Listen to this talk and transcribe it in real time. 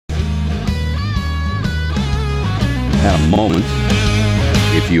Had a moment.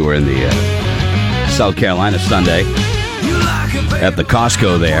 If you were in the South Carolina Sunday at the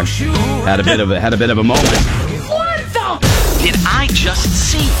Costco there, had a bit of a moment. What the did I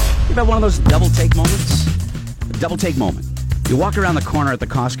just see? You about one of those double take moments? A double take moment. You walk around the corner at the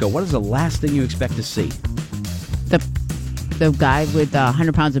Costco. What is the last thing you expect to see? The guy with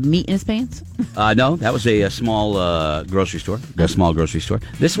 100 pounds of meat in his pants? No, that was a small grocery store. A small grocery store.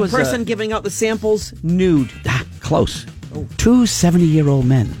 This was person giving out the samples nude. Close. Two 70-year-old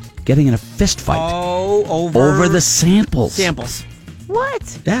men getting in a fist fight. Over the samples.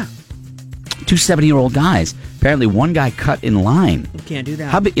 What? Yeah. Two 70-year-old guys. Apparently, one guy cut in line. You can't do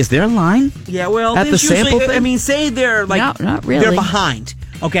that. Is there a line? Yeah, well, at the sample thing? I mean, say they're like No, not really. They're behind.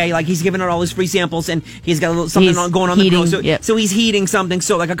 Okay, like he's giving out all his free samples, and he's got a little something going on the grill. So he's heating something.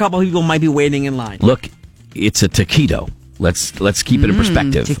 So like a couple of people might be waiting in line. Look, it's a taquito. Let's keep it in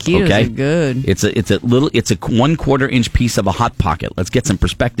perspective. Taquitos okay? are good. It's a 1/4 inch piece of a Hot Pocket. Let's get some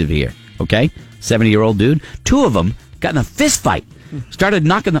perspective here. Okay, 70-year-old dude. Two of them got in a fist fight. Started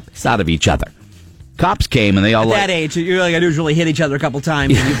knocking the piss out of each other. Cops came and they all at that age, you're like I usually hit each other a couple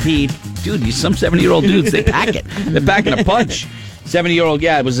times and you peed. Dude, some 70-year-old dudes, they pack it. They're packing a punch. 70-year-old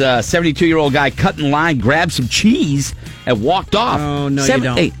guy, it was a 72-year-old guy cut in line, grabbed some cheese, and walked off. Oh, no, you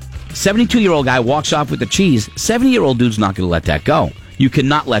don't. 72-year-old guy walks off with the cheese. 70-year-old dude's not going to let that go. You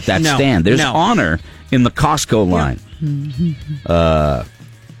cannot let that stand. There's honor in the Costco line. Yeah.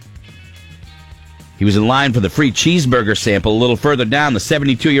 He was in line for the free cheeseburger sample. A little further down, the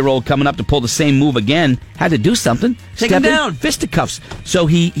 72-year-old coming up to pull the same move again had to do something. Take him down. Fisticuffs. So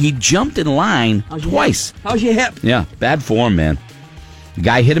he jumped in line twice. How's your hip? Yeah, bad form, man. The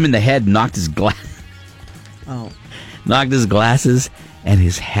guy hit him in the head, knocked his glasses and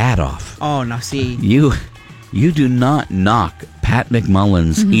his hat off. Oh, now see. You do not knock Pat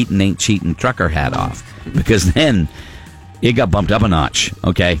McMullen's eatin' ain't cheatin' trucker hat off, because then it got bumped up a notch.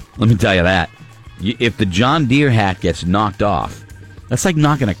 Okay, let me tell you that. If the John Deere hat gets knocked off, that's like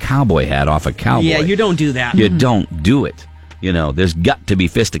knocking a cowboy hat off a cowboy. Yeah, you don't do that. You don't do it. You know, there's got to be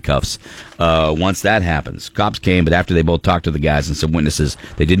fisticuffs once that happens. Cops came, but after they both talked to the guys and some witnesses,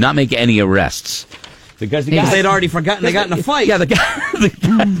 they did not make any arrests. Because they'd already forgotten they got in a fight. Yeah, the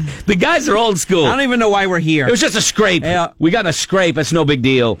guys are old school. I don't even know why we're here. It was just a scrape. Yeah. We got in a scrape. It's no big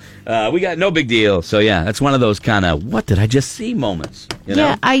deal. We got no big deal. So, yeah, that's one of those kind of, what did I just see moments? You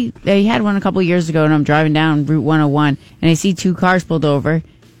know? Yeah, I had one a couple years ago, and I'm driving down Route 101, and I see two cars pulled over.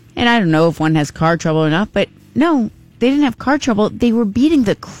 And I don't know if one has car trouble or not, but no, they didn't have car trouble. They were beating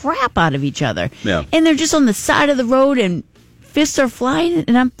the crap out of each other. Yeah. And they're just on the side of the road, and fists are flying,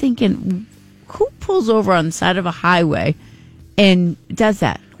 and I'm thinking, who pulls over on the side of a highway and does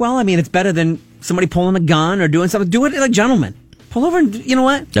that? Well, I mean, it's better than somebody pulling a gun or doing something. Do it like a gentleman. Pull over and, you know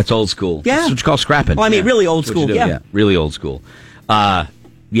what? That's old school. Yeah. That's what you call scrapping. Well, I mean, really old school. Yeah, really old school.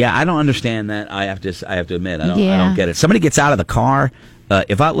 Yeah, I don't understand that. I have to admit, I don't get it. Somebody gets out of the car.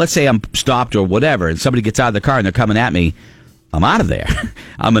 Let's say I'm stopped or whatever, and somebody gets out of the car and they're coming at me, I'm out of there.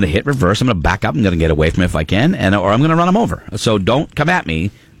 I'm going to hit reverse. I'm going to back up. I'm going to get away from it if I can, or I'm going to run them over. So don't come at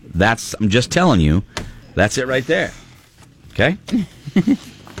me. I'm just telling you, that's it right there. Okay?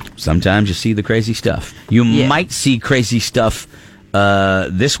 Sometimes you see the crazy stuff. You might see crazy stuff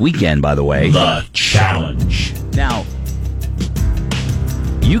this weekend, by the way. The challenge. Now,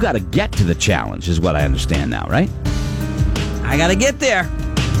 you got to get to the challenge, is what I understand now, right? I got to get there.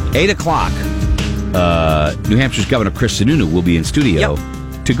 8 o'clock. New Hampshire's Governor Chris Sununu will be in studio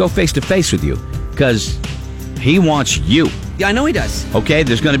to go face-to-face with you, because he wants you. Yeah, I know he does. Okay,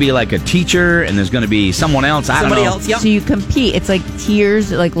 there's going to be like a teacher, and there's going to be someone else. Somebody else, yep. So you compete. It's like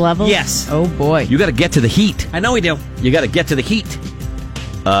tiers, like levels? Yes. Oh, boy. You got to get to the heat. I know we do. You got to get to the heat.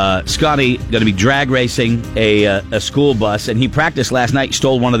 Scotty going to be drag racing a school bus, and he practiced last night.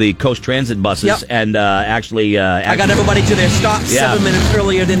 Stole one of the Coast Transit buses, and actually, I got everybody to their stops 7 minutes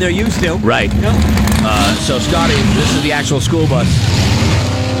earlier than they're used to. Right. Yep. So Scotty, this is the actual school bus.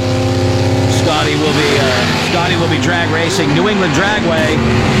 Scotty will be drag racing New England Dragway.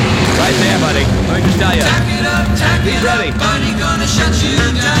 Right there, buddy. Let me just tell you. He's ready.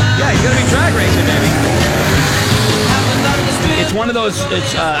 Yeah, he's going to be drag racing, baby. It's one of those.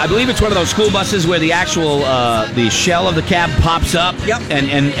 I believe it's one of those school buses where the actual the shell of the cab pops up,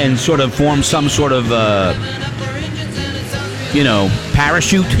 and sort of forms some sort of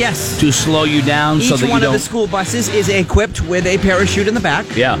parachute. Yes. To slow you down. Each so that one you of the school buses is equipped with a parachute in the back.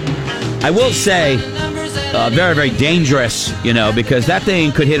 Yeah. I will say, very, very dangerous, because that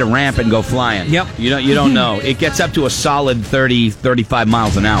thing could hit a ramp and go flying. Yep. You don't know. It gets up to a solid 30, 35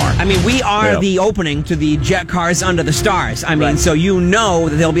 miles an hour. I mean, we are the opening to the jet cars under the stars. I mean, so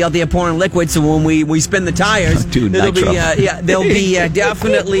that they'll be out there pouring liquid, so when we spin the tires, Dude, they'll nitro. be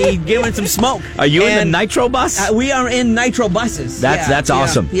definitely giving some smoke. Are you in the nitro bus? We are in nitro buses. That's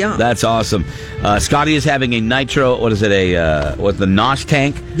awesome. Yeah. That's awesome. Scotty is having a nitro, the NOS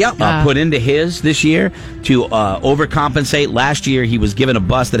tank put into his this year to overcompensate. Last year, he was given a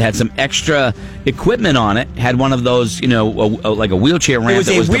bus that had some extra equipment on it, had one of those, like a wheelchair ramp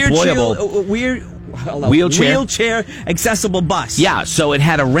that was deployable. Wheelchair accessible bus. Yeah, so it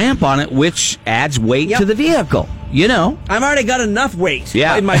had a ramp on it, which adds weight to the vehicle. I've already got enough weight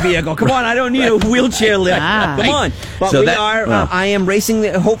in my vehicle. Come on, I don't need a wheelchair lift. Come on. But I am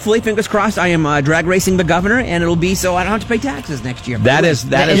racing, hopefully, fingers crossed, I am drag racing the governor, and it'll be so I don't have to pay taxes next year. That is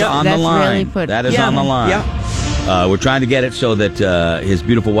on the line. Really that is on the line. Yeah. We're trying to get it so that his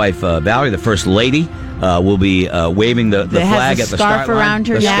beautiful wife, Valerie, the First Lady, will be waving the flag at the start line. Scarf around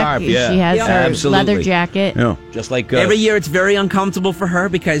her neck. Scarf, She has her leather jacket. Just like every year, it's very uncomfortable for her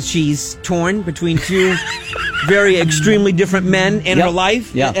because she's torn between two very extremely different men in her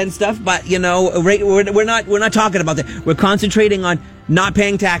life and stuff. But we're not talking about that. We're concentrating on not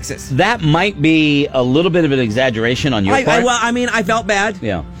paying taxes. That might be a little bit of an exaggeration on your part. I felt bad.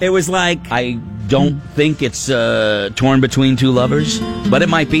 Yeah, it was like I don't think it's torn between two lovers, but it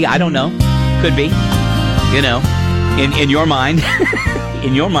might be. I don't know. Could be. In your mind,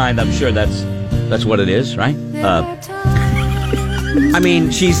 I'm sure that's what it is, right? I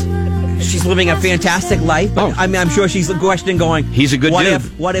mean, she's living a fantastic life. But I'm sure she's questioning, going, he's a good dude.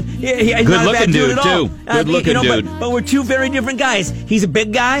 What if? Good looking dude too. Good looking dude. But we're two very different guys. He's a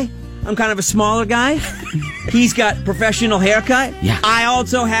big guy. I'm kind of a smaller guy. He's got professional haircut. Yeah. I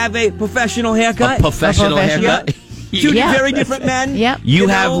also have a professional haircut. A professional haircut. Yep. Two very different men. Yep. You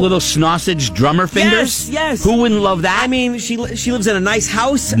have little sausage drummer fingers? Yes. Who wouldn't love that? I mean, she lives in a nice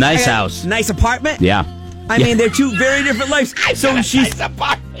house. Nice apartment. Yeah. I mean, they're two very different lives. So she's the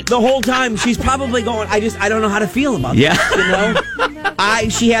whole time she's probably going, I don't know how to feel about this. Yeah.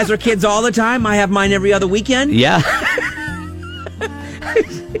 She has her kids all the time. I have mine every other weekend. Yeah.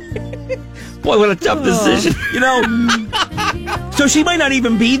 Boy, what a tough decision. So she might not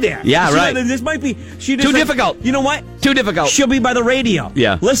even be there. Yeah, right. This might be too difficult. You know what? Too difficult. She'll be by the radio.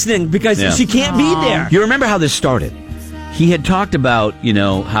 Yeah. Listening because she can't be there. You remember how this started? He had talked about,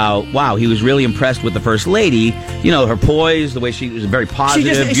 how, he was really impressed with the First Lady, her poise, the way she was a very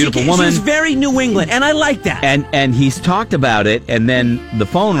positive, beautiful woman. She's very New England, and I like that. And he's talked about it, and then the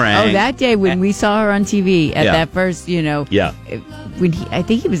phone rang. Oh, that day when we saw her on TV at that first, when I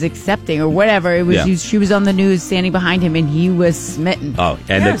think he was accepting or whatever, it was she was on the news standing behind him, and he was smitten. Oh,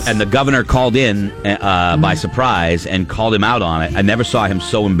 and the governor called in by surprise and called him out on it. I never saw him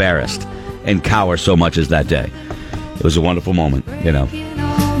so embarrassed and cower so much as that day. It was a wonderful moment, But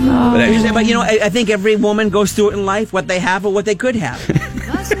I think every woman goes through it in life, what they have or what they could have.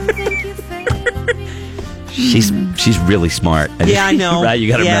 She's really smart. Yeah, I know. Right? You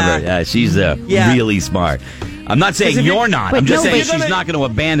got to remember. Yeah, she's really smart. I'm not saying you're not. I'm just saying she's not going to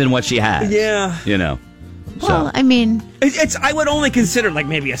abandon what she has. Yeah. Well, I mean, I would only consider like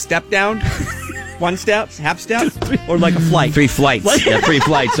maybe a step down. One step, half step, or like a flight? 3 flights. 3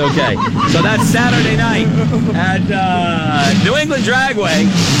 flights, okay. So that's Saturday night at New England Dragway.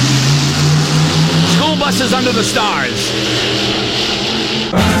 School buses under the stars.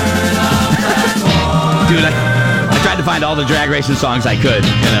 Dude, I tried to find all the drag racing songs I could,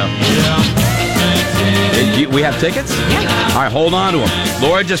 We have tickets? Yeah. All right, hold on to them.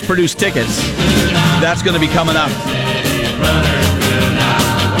 Laura just produced tickets. That's going to be coming up.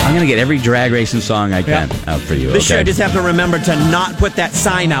 I'm going to get every drag racing song I can out for you. This year, I just have to remember to not put that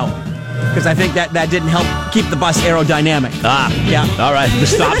sign out. Because I think that didn't help keep the bus aerodynamic. Yeah. All right. The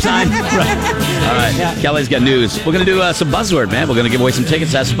stop sign? Right. All right. Yeah. Kelly's got news. We're going to do some buzzword, man. We're going to give away some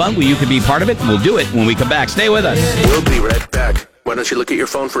tickets. That's fun. Well, you can be part of it. And we'll do it when we come back. Stay with us. We'll be right back. Why don't you look at your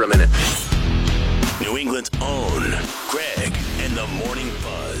phone for a minute? New England's own Greg